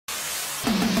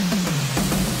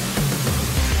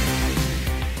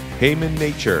Haman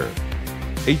Nature,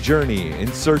 a journey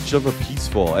in search of a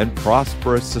peaceful and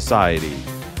prosperous society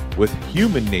with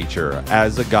human nature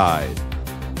as a guide.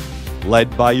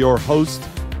 Led by your host,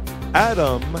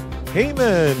 Adam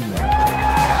Haman.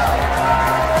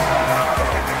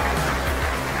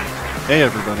 Hey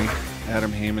everybody,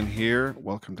 Adam Haman here.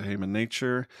 Welcome to Haman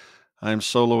Nature. I'm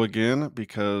solo again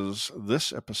because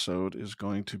this episode is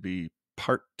going to be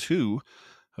part 2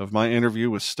 of my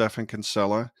interview with Stephan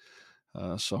KINSELLA.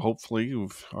 So hopefully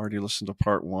you've already listened to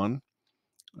part 1.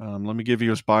 Let me give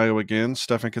you his bio again.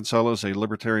 Stephan KINSELLA is a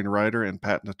libertarian writer and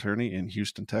patent attorney in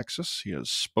Houston, Texas. He has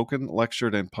spoken,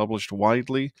 lectured, and published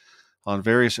widely on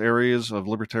various areas of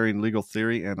libertarian legal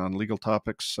theory and on legal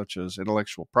topics such as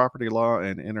intellectual property law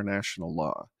and international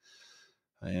law.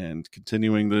 And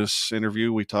continuing this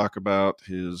interview, we talk about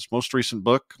his most recent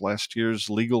book, last year's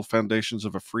Legal Foundations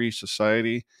of a Free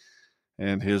Society,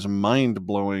 and his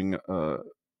mind-blowing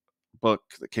book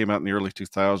that came out in the early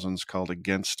 2000s called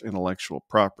Against Intellectual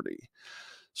Property.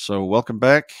 So welcome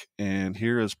back, and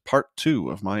here is part 2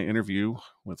 of my interview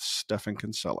with Stephan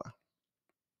KINSELLA.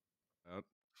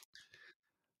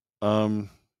 In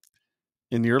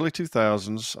the early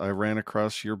 2000s, I ran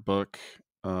across your book,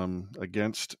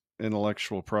 Against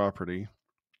Intellectual Property,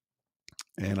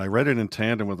 and I read it in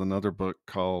tandem with another book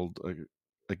called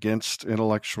Against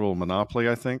Intellectual Monopoly,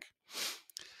 I think.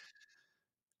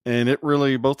 And it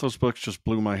really, both those books just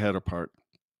blew my head apart.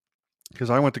 Because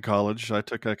I went to college, I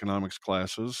took economics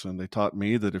classes, and they taught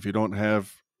me that if you don't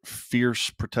have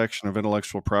fierce protection of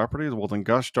intellectual property, well, then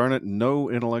gosh darn it, no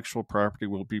intellectual property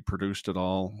will be produced at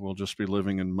all. We'll just be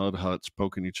living in mud huts,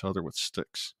 poking each other with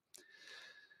sticks.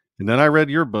 And then I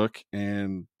read your book,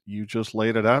 and you just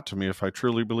laid it out to me. If I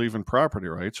truly believe in property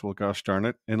rights, well, gosh darn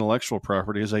it, intellectual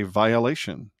property is a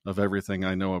violation of everything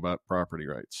I know about property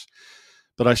rights.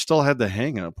 But I still had the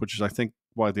hang up, which is, I think,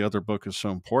 why the other book is so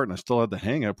important. I still had the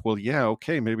hang up. Well, yeah,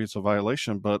 okay, maybe it's a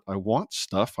violation, but I want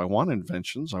stuff. I want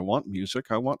inventions. I want music.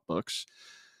 I want books.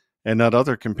 And that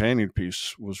other companion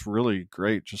piece was really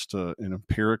great, just an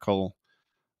empirical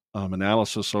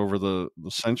analysis over the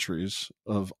centuries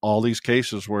of all these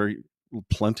cases where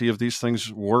plenty of these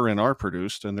things were and are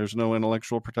produced, and there's no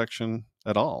intellectual protection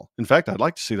at all. In fact, I'd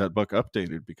like to see that book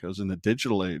updated, because in the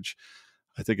digital age,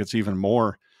 I think it's even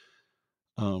more,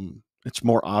 it's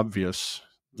more obvious,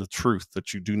 the truth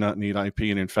that you do not need IP,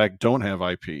 and in fact don't have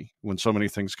IP, when so many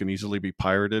things can easily be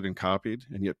pirated and copied,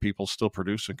 and yet people still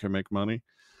produce and can make money.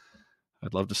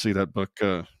 I'd love to see that book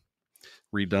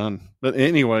redone. But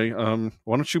anyway,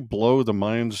 why don't you blow the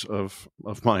minds of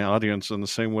my audience in the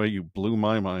same way you blew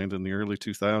my mind in the early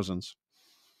 2000s?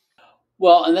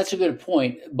 Well, and that's a good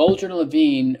point. Bolger and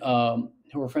Levine,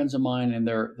 who are friends of mine, and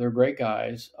they're great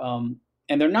guys,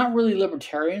 and they're not really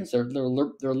libertarians. They're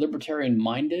libertarian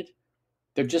minded.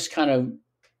 They're just kind of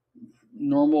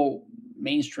normal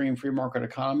mainstream free market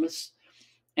economists,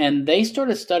 and they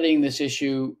started studying this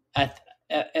issue.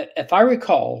 If I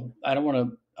recall, I don't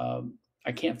want to.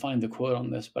 I can't find the quote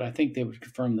on this, but I think they would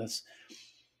confirm this.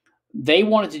 They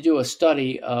wanted to do a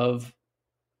study of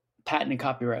patent and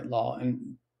copyright law,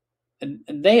 and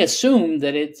they assumed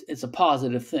that it's a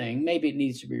positive thing. Maybe it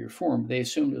needs to be reformed. They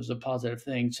assumed it was a positive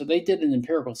thing. So they did an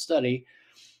empirical study.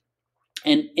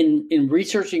 And in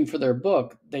researching for their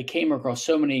book, they came across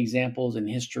so many examples in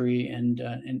history and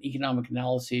economic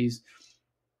analyses.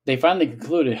 They finally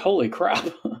concluded, holy crap,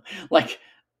 like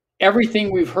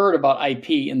everything we've heard about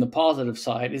IP in the positive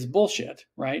side is bullshit,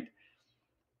 right?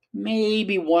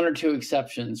 Maybe one or two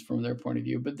exceptions from their point of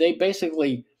view, but they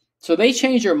basically, so they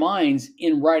changed their minds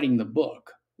in writing the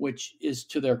book, which is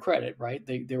to their credit, right?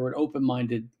 They were an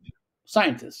open-minded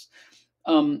scientists.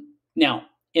 Now,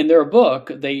 in their book,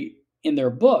 in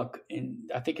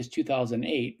I think it's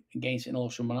 2008, Against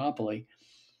Intellectual Monopoly,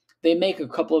 they make a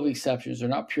couple of exceptions. They're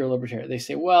not pure libertarian. They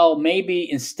say, well,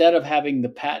 maybe instead of having the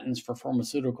patents for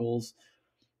pharmaceuticals,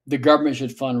 the government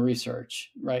should fund research,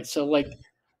 right? So like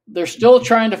they're still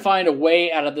trying to find a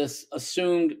way out of this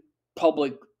assumed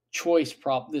public choice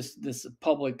this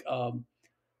public,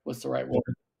 what's the right word?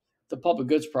 The public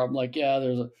goods problem. Like, yeah,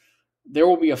 there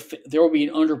will be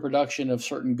an underproduction of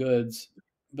certain goods.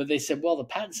 But they said, well, the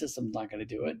patent system's not going to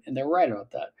do it. And they're right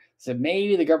about that. They said,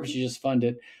 maybe the government should just fund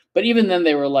it. But even then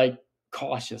they were like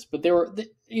cautious, but they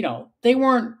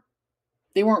weren't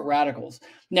radicals.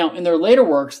 Now, in their later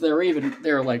works,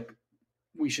 they're like,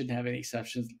 we shouldn't have any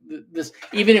exceptions. This,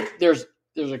 even if there's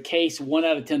a case 1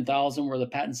 out of 10,000 where the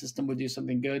patent system would do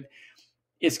something good,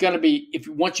 it's going to be,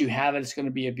 once you have it, it's going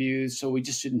to be abused. So we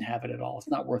just shouldn't have it at all. It's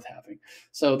not worth having.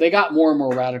 So they got more and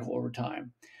more radical over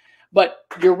time. But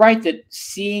you're right that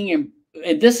seeing,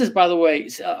 and this is, by the way,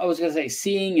 I was going to say,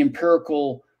 seeing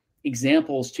empirical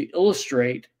examples to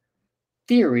illustrate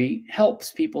theory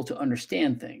helps people to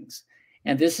understand things.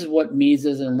 And this is what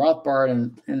Mises and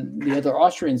Rothbard and the other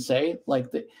Austrians say. Like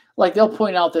they'll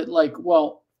point out that, like,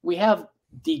 well, we have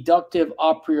deductive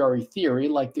a priori theory,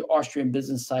 like the Austrian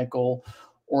business cycle,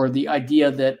 or the idea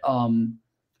that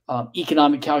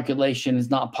economic calculation is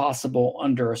not possible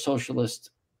under a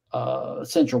socialist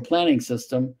central planning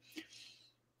system.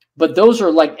 But those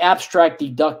are like abstract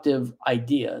deductive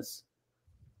ideas.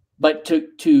 But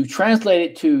to translate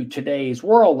it to today's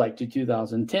world, like to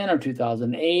 2010 or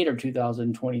 2008 or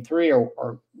 2023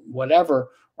 or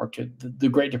whatever, or to the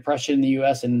Great Depression in the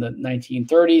U.S. in the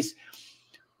 1930s,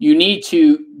 you need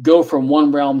to go from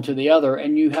one realm to the other,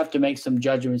 and you have to make some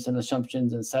judgments and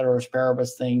assumptions and ceteris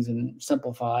paribus things and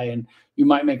simplify, and you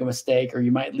might make a mistake or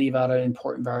you might leave out an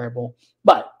important variable.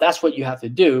 But that's what you have to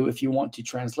do if you want to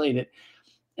translate it.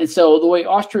 And so the way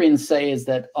Austrians say is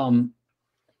that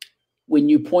when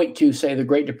you point to, say, the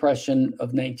Great Depression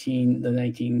of late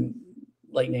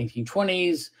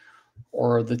 1920s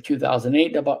or the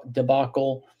 2008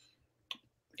 debacle,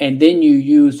 and then you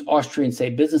use Austrian, say,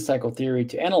 business cycle theory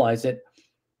to analyze it,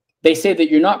 they say that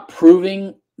you're not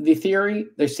proving the theory,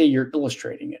 they say you're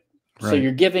illustrating it. Right. So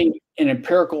you're giving an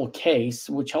empirical case,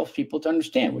 which helps people to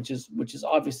understand, which is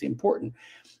obviously important.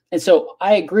 And so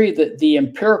I agree that the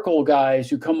empirical guys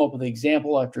who come up with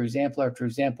example after example after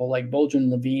example, like Bolger and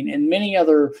Levine and many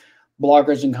other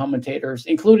bloggers and commentators,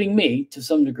 including me to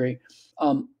some degree,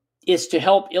 is to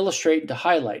help illustrate and to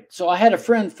highlight. So I had a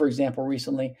friend, for example,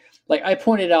 recently, like I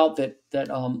pointed out that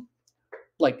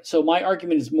so my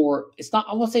argument is more, it's not,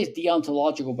 I won't say it's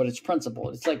deontological, but it's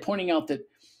principled. It's like pointing out that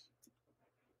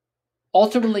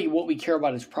ultimately what we care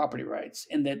about is property rights,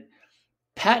 and that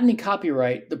patent and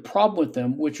copyright, the problem with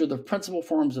them, which are the principal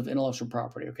forms of intellectual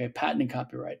property, okay, patent and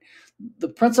copyright, the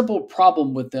principal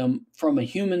problem with them from a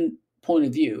human point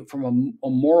of view, from a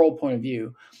moral point of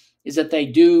view, is that they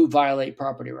do violate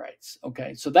property rights,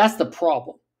 okay? So that's the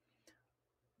problem,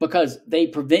 because they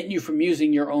prevent you from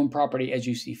using your own property as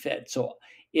you see fit. So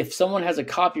if someone has a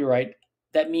copyright,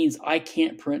 that means I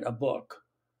can't print a book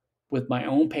with my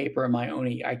own paper and my own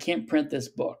ink. I can't print this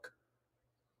book.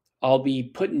 I'll be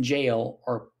put in jail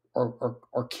or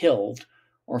killed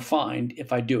or fined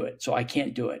if I do it. So I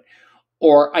can't do it.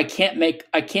 Or I can't make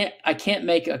a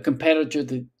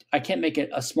competitor I can't make a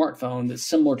smartphone that's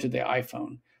similar to the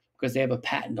iPhone because they have a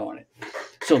patent on it.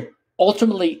 So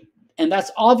ultimately, and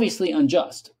that's obviously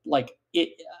unjust. Like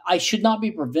I should not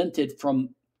be prevented from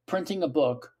printing a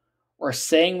book or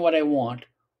saying what I want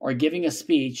or giving a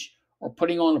speech or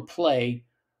putting on a play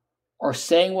or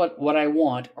saying what I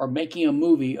want, or making a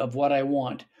movie of what I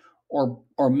want,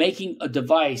 or making a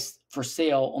device for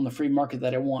sale on the free market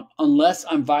that I want, unless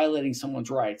I'm violating someone's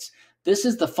rights. This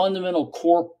is the fundamental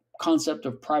core concept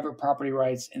of private property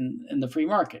rights in the free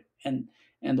market and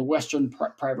the Western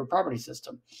private property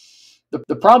system.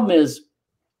 The problem is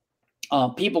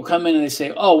people come in and they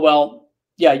say, oh, well,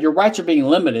 yeah, your rights are being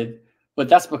limited, but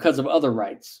that's because of other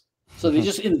rights. So they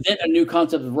just invent a new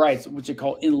concept of rights, which they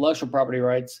call intellectual property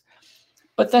rights.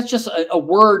 But that's just a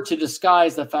word to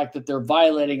disguise the fact that they're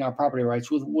violating our property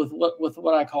rights with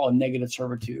what I call a negative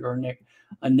servitude or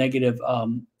a negative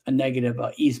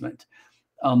easement.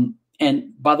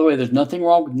 And by the way, there's nothing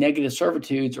wrong with negative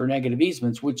servitudes or negative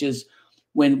easements, which is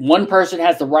when one person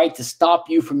has the right to stop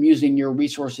you from using your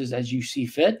resources as you see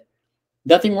fit.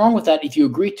 Nothing wrong with that if you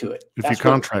agree to it. If you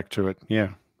contract to it, yeah.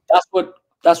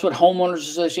 That's what homeowners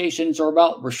associations are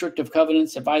about, restrictive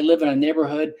covenants. If I live in a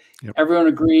neighborhood, everyone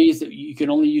agrees that you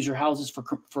can only use your houses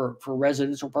for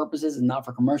residential purposes and not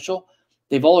for commercial.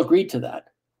 They've all agreed to that.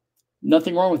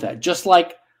 Nothing wrong with that. Just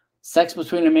like sex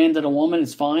between a man and a woman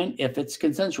is fine if it's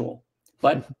consensual.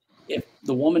 But if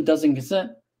the woman doesn't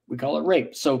consent, we call it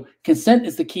rape. So consent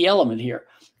is the key element here.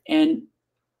 And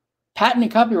patent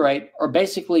and copyright are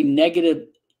basically negative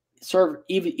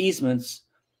easements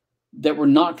that were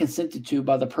not consented to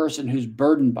by the person who's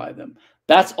burdened by them.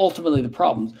 That's ultimately the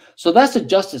problem. So that's the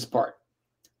justice part.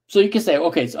 So you can say,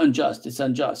 okay, it's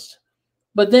unjust.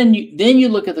 But then you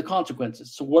look at the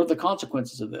consequences. So what are the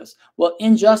consequences of this? Well,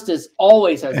 injustice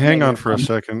always has. Hang on for a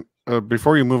second.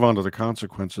 Before you move on to the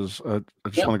consequences, I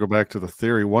just want to go back to the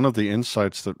theory. One of the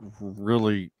insights that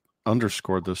really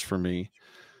underscored this for me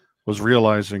was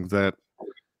realizing that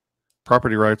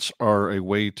property rights are a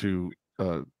way to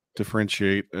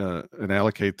differentiate and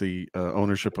allocate the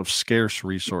ownership of scarce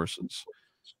resources.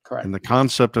 Correct. And the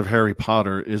concept of Harry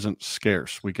Potter isn't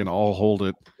scarce. We can all hold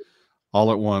it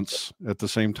all at once at the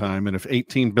same time. And if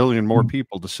 18 billion more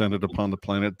people descended upon the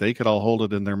planet, they could all hold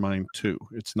it in their mind too.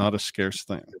 It's not a scarce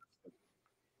thing.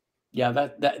 Yeah,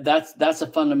 that's a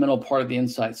fundamental part of the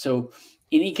insight. So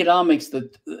in economics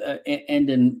and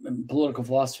in political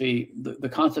philosophy, the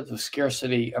concept of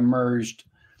scarcity emerged.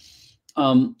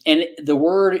 And the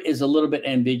word is a little bit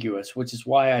ambiguous, which is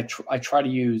why I try to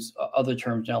use other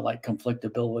terms now, like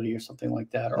conflictability or something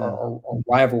like that, or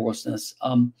rivalrousness.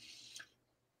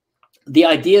 The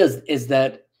idea is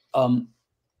that, and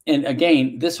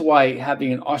again, this is why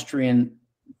having an Austrian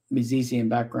Misesian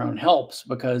background helps,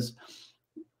 because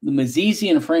the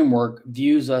Misesian framework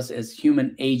views us as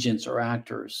human agents or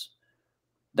actors.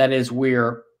 That is,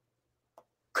 we're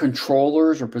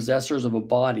controllers or possessors of a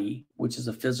body, which is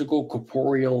a physical,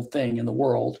 corporeal thing in the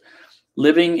world,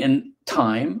 living in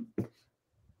time,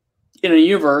 in a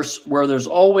universe where there's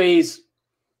always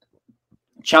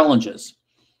challenges.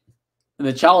 And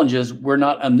the challenge is we're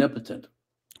not omnipotent.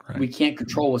 Right. We can't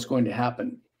control what's going to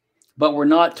happen, but we're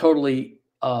not totally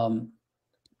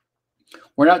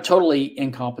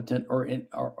incompetent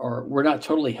or we're not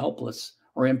totally helpless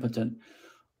or impotent.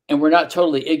 And we're not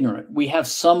totally ignorant. We have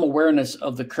some awareness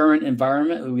of the current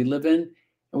environment that we live in,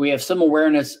 and we have some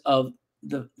awareness of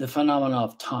the phenomena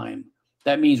of time.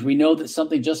 That means we know that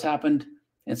something just happened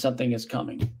and something is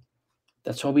coming.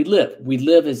 That's how we live. We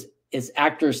live as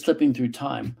actors slipping through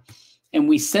time. And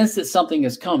we sense that something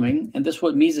is coming. And this is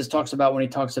what Mises talks about when he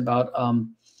talks about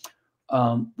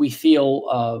we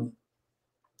feel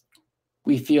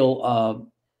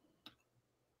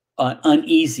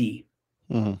uneasy.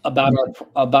 Mm-hmm.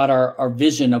 About our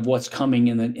vision of what's coming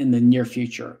in the near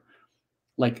future.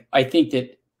 Like, I think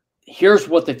that here's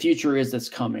what the future is that's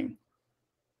coming.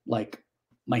 Like,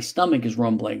 my stomach is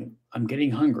rumbling. I'm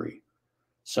getting hungry.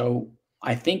 So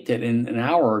I think that in an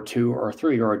hour or two or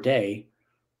three or a day,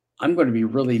 I'm going to be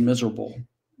really miserable,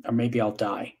 or maybe I'll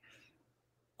die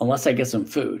unless I get some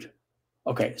food.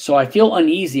 Okay, so I feel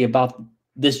uneasy about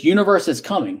this universe that's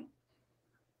coming.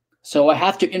 So I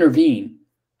have to intervene.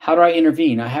 How do I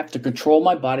intervene? I have to control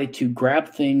my body to grab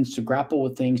things, to grapple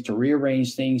with things, to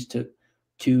rearrange things,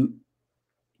 to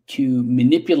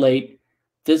manipulate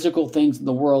physical things in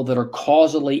the world that are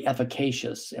causally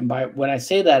efficacious. And when I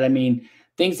say that, I mean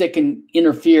things that can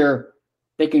interfere,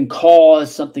 they can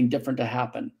cause something different to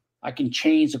happen. I can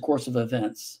change the course of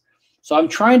events. So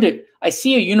I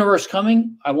see a universe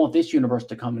coming. I want this universe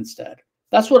to come instead.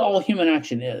 That's what all human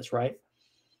action is, right?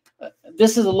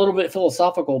 This is a little bit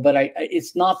philosophical, but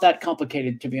it's not that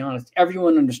complicated, to be honest.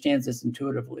 Everyone understands this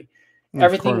intuitively.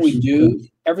 Everything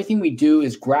we do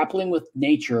is grappling with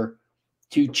nature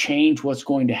to change what's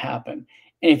going to happen.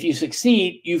 And if you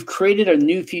succeed, you've created a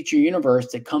new future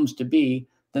universe that comes to be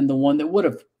than the one that would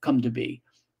have come to be.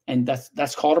 And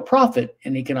that's called a profit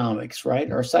in economics,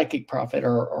 right? Or a psychic profit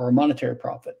or a monetary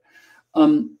profit.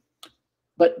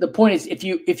 But the point is, if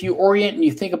you orient and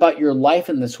you think about your life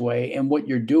in this way and what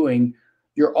you're doing,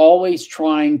 you're always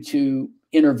trying to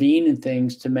intervene in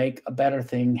things to make a better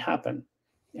thing happen.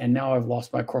 And now I've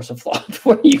lost my course of thought.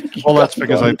 Well, that's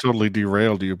because I totally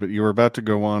derailed you, but you were about to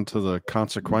go on to the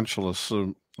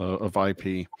consequentialists of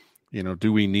IP. You know,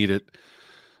 do we need it?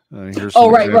 Here's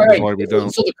right. Why we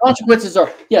don't. So the consequences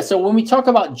are, so when we talk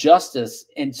about justice,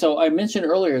 and so I mentioned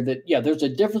earlier that, there's a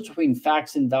difference between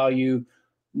facts and value,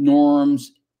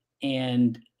 norms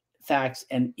and facts,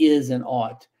 and is and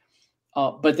ought.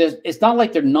 But it's not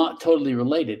like they're not totally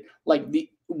related. Like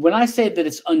when I say that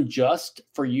it's unjust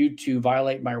for you to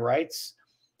violate my rights,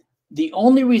 the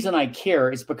only reason I care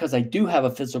is because I do have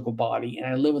a physical body and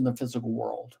I live in the physical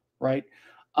world, right?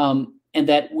 And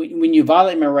that when you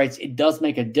violate my rights, it does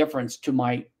make a difference to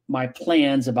my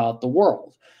plans about the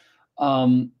world.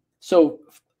 So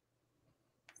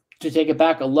to take it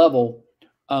back a level,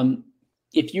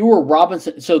 if you were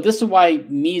Robinson, so this is why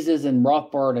Mises and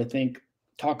Rothbard, I think,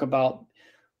 talk about,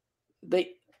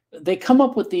 they come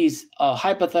up with these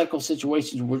hypothetical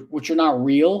situations which are not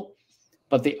real,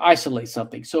 but they isolate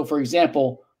something. So, for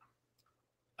example,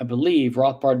 I believe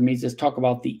Rothbard and Mises talk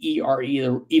about the ERE,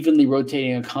 the evenly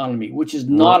rotating economy, which is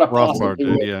not a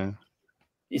possibility.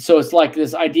 So it's like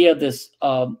this idea of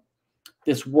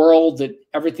this world that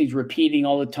everything's repeating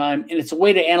all the time, and it's a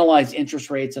way to analyze interest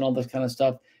rates and all this kind of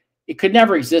stuff. It could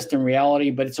never exist in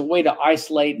reality, but it's a way to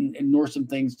isolate and ignore some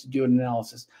things to do an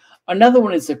analysis. Another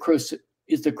one is the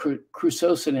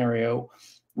Crusoe scenario,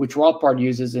 which Rothbard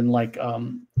uses in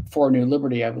For New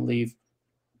Liberty, I believe,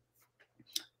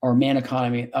 or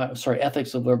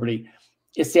Ethics of Liberty.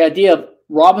 It's the idea of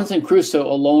Robinson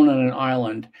Crusoe alone on an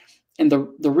island. And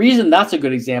the reason that's a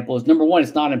good example is, number one,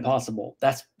 it's not impossible.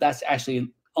 That's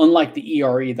actually, unlike the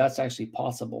ERE, that's actually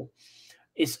possible.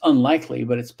 It's unlikely,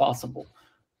 but it's possible.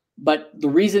 But the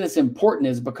reason it's important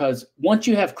is because once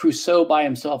you have Crusoe by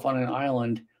himself on an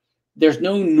island, there's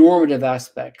no normative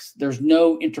aspects. There's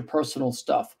no interpersonal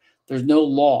stuff. There's no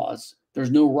laws.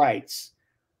 There's no rights.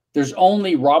 There's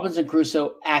only Robinson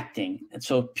Crusoe acting. And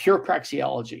so pure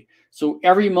praxeology. So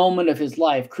every moment of his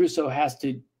life, Crusoe has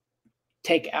to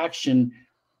take action,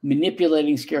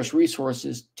 manipulating scarce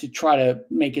resources to try to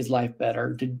make his life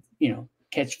better, to,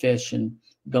 catch fish and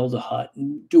build a hut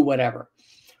and do whatever.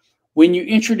 When you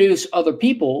introduce other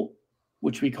people,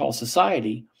 which we call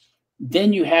society,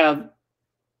 then you have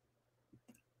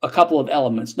a couple of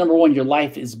elements. Number one, your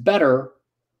life is better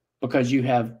because you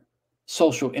have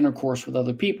social intercourse with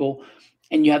other people,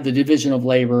 and you have the division of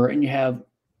labor, and you have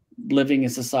living in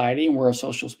society, and we're a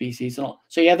social species, and all.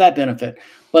 So you have that benefit.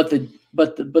 But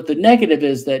the negative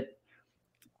is that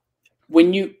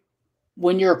when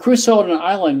you're a Crusoe on an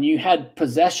island, you had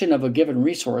possession of a given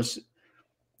resource,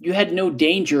 you had no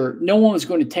danger. No one was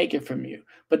going to take it from you.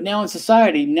 But now in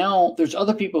society, now there's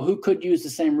other people who could use the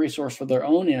same resource for their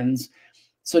own ends.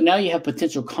 So now you have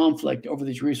potential conflict over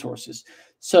these resources.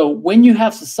 So when you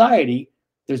have society,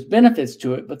 there's benefits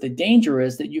to it, but the danger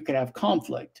is that you could have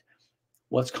conflict.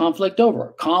 What's conflict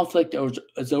over? Conflict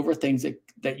is over things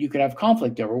that you could have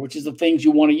conflict over, which is the things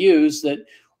you want to use that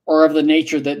are of the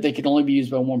nature that they can only be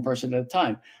used by one person at a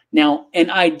time. Now, an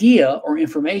idea or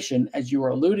information, as you were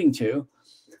alluding to,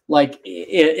 like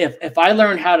if I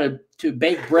learn how to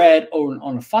bake bread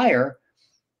on a fire,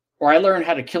 or I learn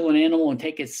how to kill an animal and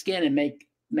take its skin and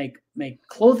make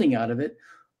clothing out of it,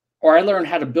 or I learn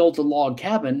how to build a log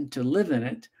cabin to live in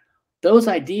it, those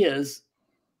ideas,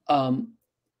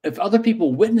 if other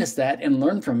people witness that and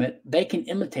learn from it, they can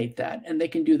imitate that, and they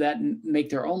can do that and make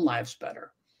their own lives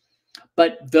better.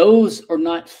 But those are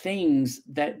not things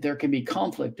that there can be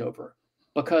conflict over,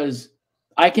 because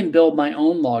I can build my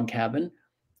own log cabin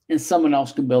and someone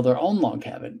else can build their own log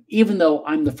cabin, even though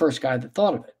I'm the first guy that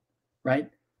thought of it, right?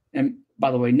 And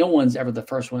by the way, no one's ever the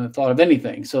first one that thought of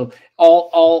anything. So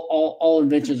all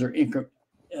inventions are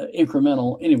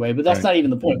incremental anyway, but that's not even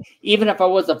the point. Even if I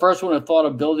was the first one that thought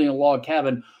of building a log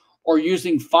cabin or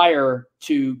using fire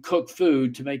to cook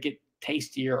food to make it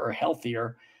tastier or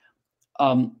healthier,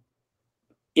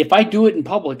 if I do it in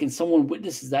public and someone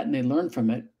witnesses that and they learn from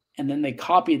it, and then they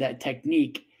copy that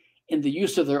technique in the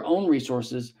use of their own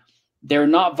resources, they're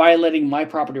not violating my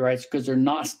property rights because they're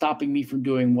not stopping me from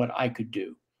doing what I could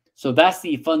do. So that's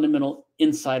the fundamental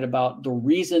insight about the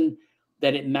reason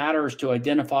that it matters to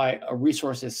identify a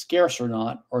resource as scarce or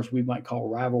not, or as we might call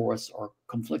rivalrous or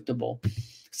conflictable,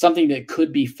 something that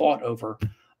could be fought over.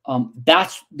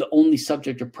 That's the only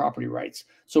subject of property rights.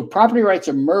 So property rights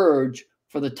emerge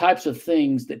for the types of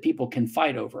things that people can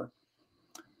fight over,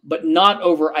 but not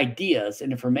over ideas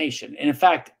and information. And in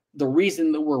fact, the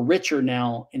reason that we're richer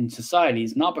now in society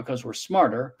is not because we're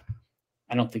smarter.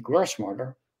 I don't think we're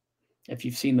smarter. If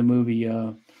you've seen the movie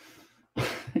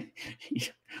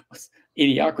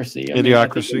Idiocracy.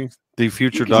 Idiocracy, the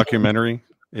future documentary.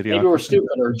 Maybe we're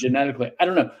stupid or genetically. I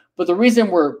don't know. But the reason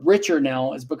we're richer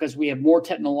now is because we have more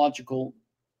technological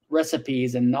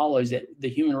recipes and knowledge that the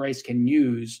human race can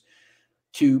use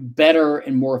to better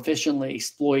and more efficiently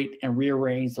exploit and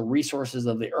rearrange the resources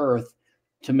of the earth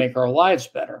to make our lives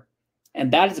better. And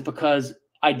that is because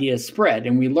ideas spread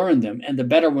and we learn them, and the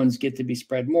better ones get to be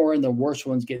spread more and the worse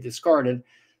ones get discarded.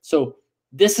 So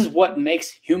this is what makes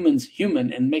humans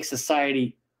human and makes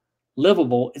society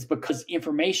livable, is because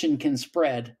information can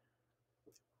spread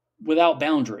without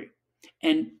boundary.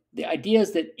 And the idea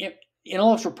is that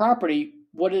intellectual property,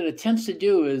 what it attempts to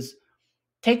do is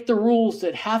take the rules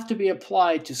that have to be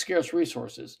applied to scarce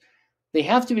resources. They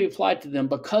have to be applied to them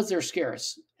because they're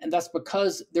scarce. And that's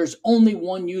because there's only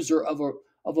one user of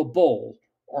a bowl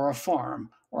or a farm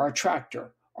or a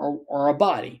tractor or a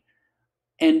body.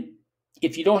 And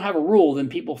if you don't have a rule, then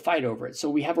people fight over it. So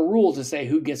we have a rule to say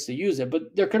who gets to use it,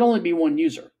 but there can only be one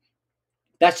user.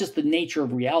 That's just the nature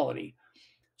of reality.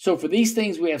 So for these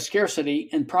things, we have scarcity,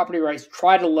 and property rights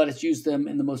try to let us use them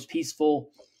in the most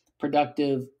peaceful,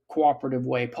 productive, cooperative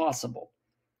way possible.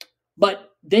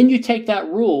 But then you take that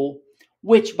rule,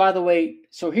 which, by the way,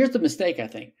 so here's the mistake, I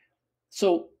think.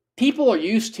 So people are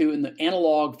used to, in the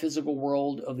analog physical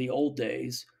world of the old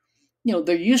days,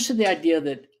 they're used to the idea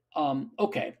that,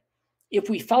 okay, if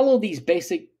we follow these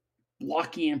basic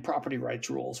Lockean property rights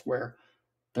rules, where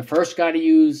the first guy to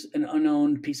use an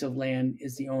unowned piece of land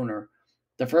is the owner,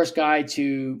 the first guy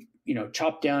to,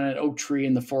 chop down an oak tree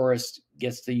in the forest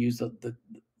gets to use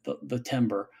the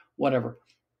timber, whatever.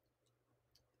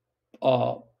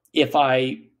 If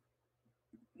I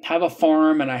have a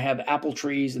farm and I have apple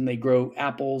trees and they grow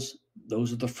apples,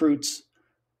 those are the fruits.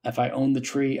 If I own the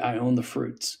tree, I own the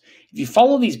fruits. If you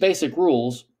follow these basic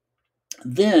rules,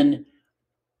 then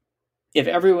if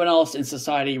everyone else in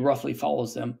society roughly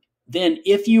follows them, then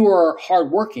if you are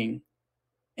hardworking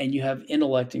and you have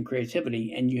intellect and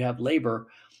creativity, and you have labor,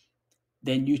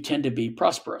 then you tend to be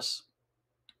prosperous.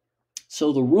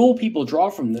 So the rule people draw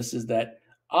from this is that,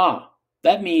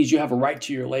 that means you have a right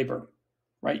to your labor,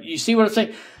 right? You see what I'm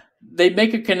saying? They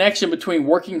make a connection between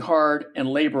working hard and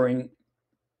laboring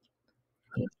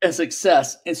and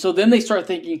success. And so then they start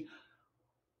thinking,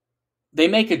 they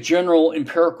make a general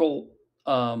empirical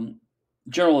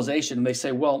generalization. And they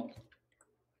say, well,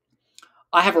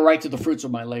 I have a right to the fruits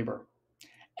of my labor.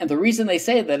 And the reason they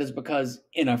say that is because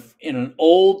in an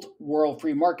old world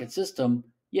free market system,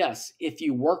 yes, if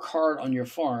you work hard on your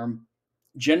farm,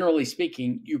 generally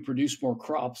speaking, you produce more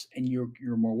crops and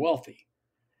you're more wealthy.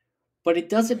 But it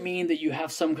doesn't mean that you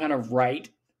have some kind of right.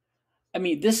 I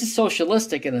mean, this is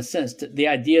socialistic in a sense, the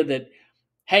idea that,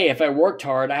 hey, if I worked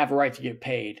hard, I have a right to get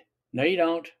paid. No, you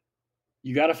don't.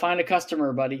 You got to find a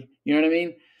customer, buddy. You know what I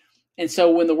mean? And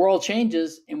so when the world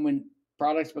changes and when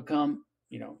products become,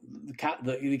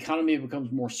 the economy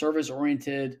becomes more service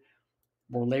oriented,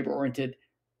 more labor oriented,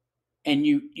 and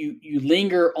you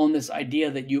linger on this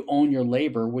idea that you own your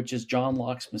labor, which is John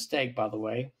Locke's mistake, by the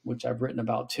way, which I've written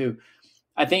about too.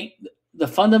 I think the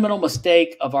fundamental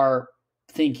mistake of our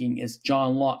thinking is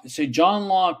John Locke. So John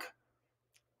Locke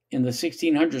in the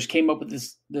 1600s came up with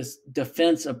this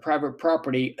defense of private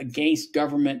property against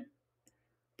government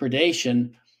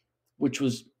predation, which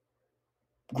was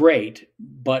great,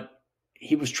 but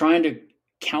he was trying to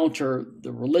counter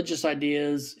the religious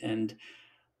ideas and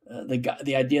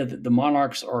the idea that the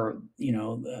monarchs are,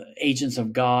 the agents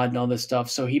of God and all this stuff.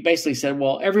 So he basically said,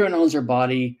 well, everyone owns their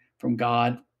body from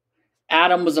God.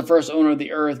 Adam was the first owner of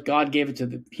the earth. God gave it to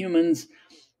the humans.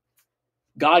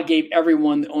 God gave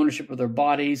everyone the ownership of their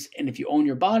bodies. And if you own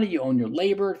your body, you own your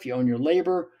labor. If you own your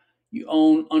labor, you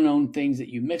own unowned things that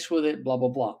you mix with it, blah, blah,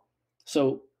 blah.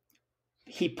 So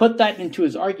he put that into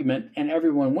his argument and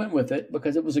everyone went with it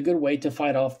because it was a good way to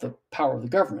fight off the power of the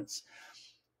governments.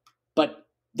 But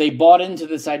they bought into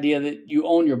this idea that you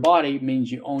own your body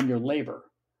means you own your labor.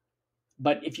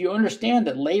 But if you understand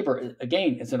that labor,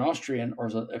 again, as an Austrian or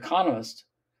as an economist,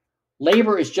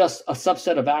 labor is just a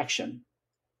subset of action.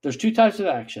 There's two types of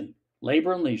action,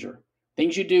 labor and leisure.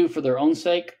 Things you do for their own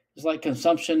sake is like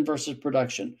consumption versus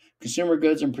production, consumer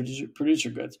goods and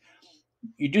producer goods.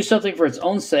 You do something for its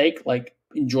own sake, like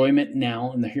enjoyment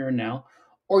now in the here and now,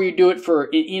 or you do it for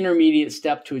an intermediate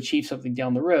step to achieve something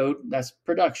down the road. That's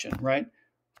production, right?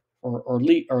 Or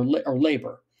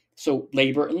labor. So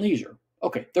labor and leisure.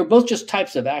 Okay, they're both just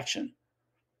types of action.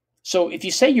 So if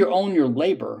you say you own your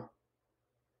labor,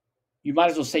 you might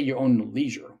as well say you own the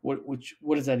leisure.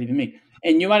 What does that even mean?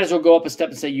 And you might as well go up a step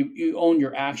and say you own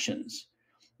your actions.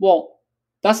 Well,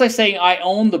 that's like saying I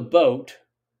own the boat,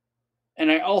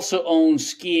 and I also own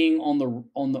skiing on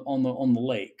the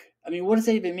lake. I mean, what does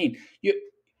that even mean?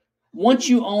 Once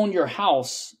you own your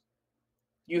house,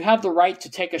 you have the right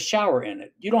to take a shower in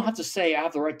it. You don't have to say I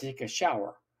have the right to take a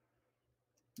shower.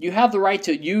 You have the right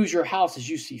to use your house as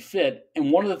you see fit,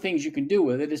 and one of the things you can do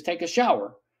with it is take a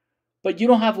shower. But you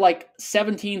don't have like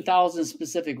 17,000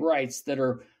 specific rights that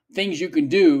are things you can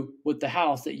do with the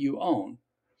house that you own.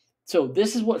 So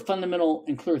this is what fundamental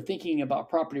and clear thinking about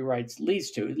property rights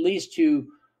leads to. It leads to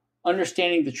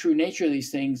understanding the true nature of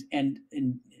these things and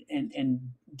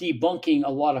debunking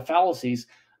a lot of fallacies.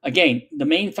 Again, the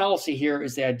main fallacy here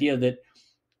is the idea that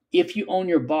if you own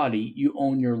your body, you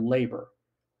own your labor.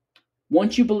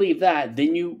 Once you believe that,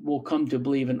 then you will come to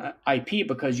believe in IP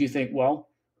because you think, well,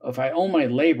 if I own my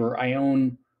labor, I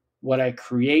own what I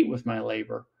create with my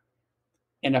labor.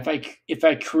 And if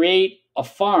I create a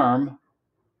farm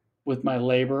with my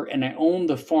labor and I own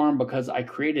the farm because I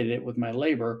created it with my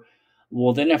labor,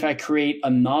 well, then if I create a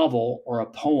novel or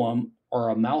a poem or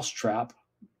a mousetrap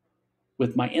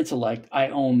with my intellect, I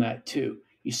own that too.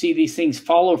 You see, these things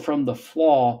follow from the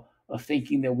flaw of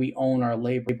thinking that we own our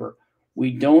labor.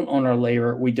 We don't own our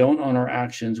labor. We don't own our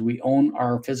actions. We own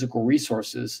our physical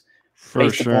resources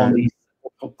based upon these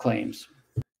claims.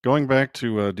 Going back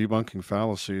to debunking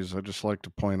fallacies, I'd just like to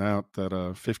point out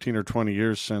that 15 or 20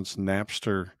 years since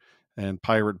Napster and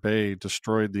Pirate Bay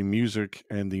destroyed the music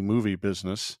and the movie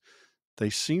business, they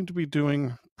seem to be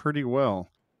doing pretty well.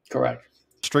 Correct.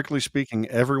 Strictly speaking,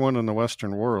 everyone in the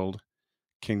Western world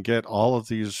can get all of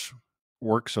these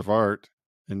works of art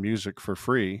and music for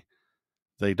free.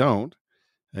 They don't.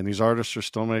 And these artists are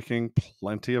still making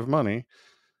plenty of money.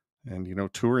 And,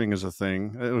 touring is a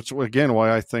thing. It's, again,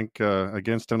 why I think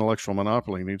Against Intellectual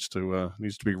Monopoly needs to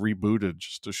be rebooted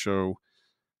just to show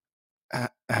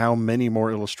how many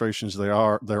more illustrations there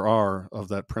are of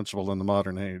that principle in the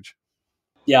modern age.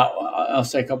 Yeah, I'll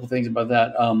say a couple things about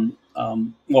that.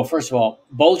 Well, first of all,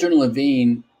 Bulger and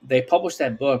Levine they published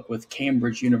that book with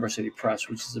Cambridge University Press,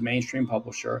 which is a mainstream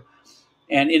publisher,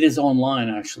 and it is online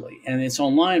actually. And it's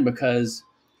online because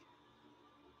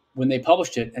when they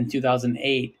published it in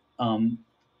 2008,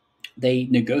 they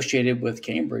negotiated with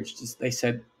Cambridge. They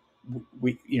said,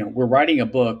 we're writing a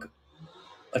book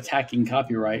attacking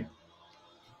copyright.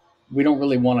 We don't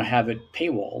really want to have it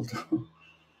paywalled.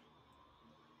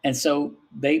 And so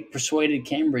they persuaded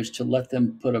Cambridge to let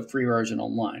them put a free version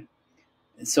online.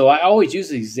 So I always use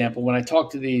this example when I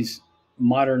talk to these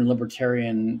modern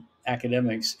libertarian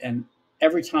academics, and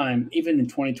every time, even in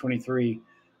 2023,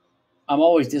 I'm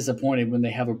always disappointed when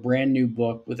they have a brand new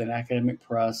book with an academic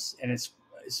press and it's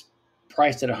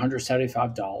priced at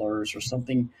 $175 or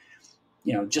something,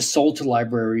 just sold to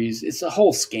libraries. It's a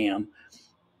whole scam.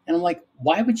 And I'm like,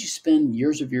 why would you spend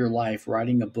years of your life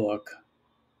writing a book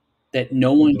that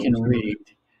no one can read?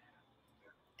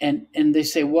 And they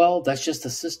say, well, that's just the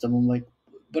system. I'm like,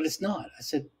 but it's not. I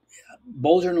said,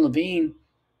 Bolger and Levine,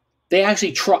 they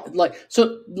actually try.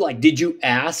 Did you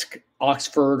ask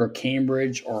Oxford or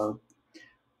Cambridge or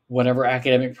whatever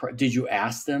academic? Did you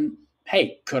ask them,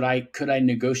 hey, could I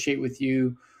negotiate with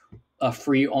you a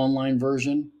free online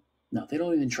version? No, they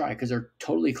don't even try because they're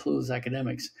totally clueless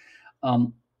academics.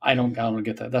 I don't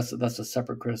get that. That's a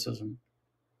separate criticism.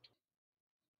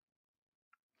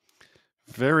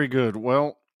 Very good.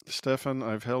 Well, Stephan,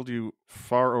 I've held you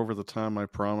far over the time I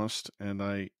promised, and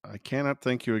I cannot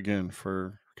thank you again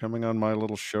for coming on my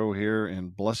little show here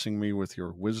and blessing me with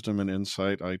your wisdom and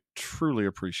insight. I truly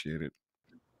appreciate it.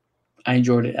 I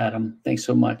enjoyed it, Adam. Thanks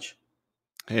so much.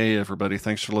 Hey, everybody.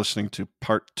 Thanks for listening to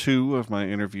part 2 of my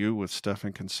interview with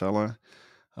Stephan KINSELLA.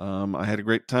 I had a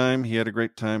great time. He had a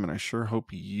great time, and I sure hope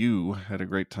you had a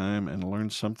great time and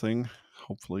learned something.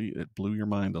 Hopefully, it blew your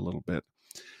mind a little bit.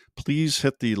 Please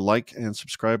hit the like and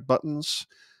subscribe buttons.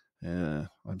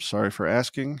 I'm sorry for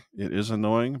asking. It is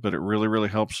annoying, but it really, really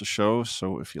helps the show.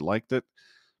 So if you liked it,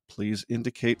 please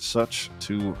indicate such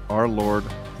to our Lord,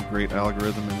 the great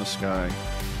algorithm in the sky,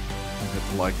 and hit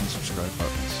the like and subscribe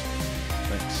buttons.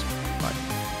 Thanks. Bye.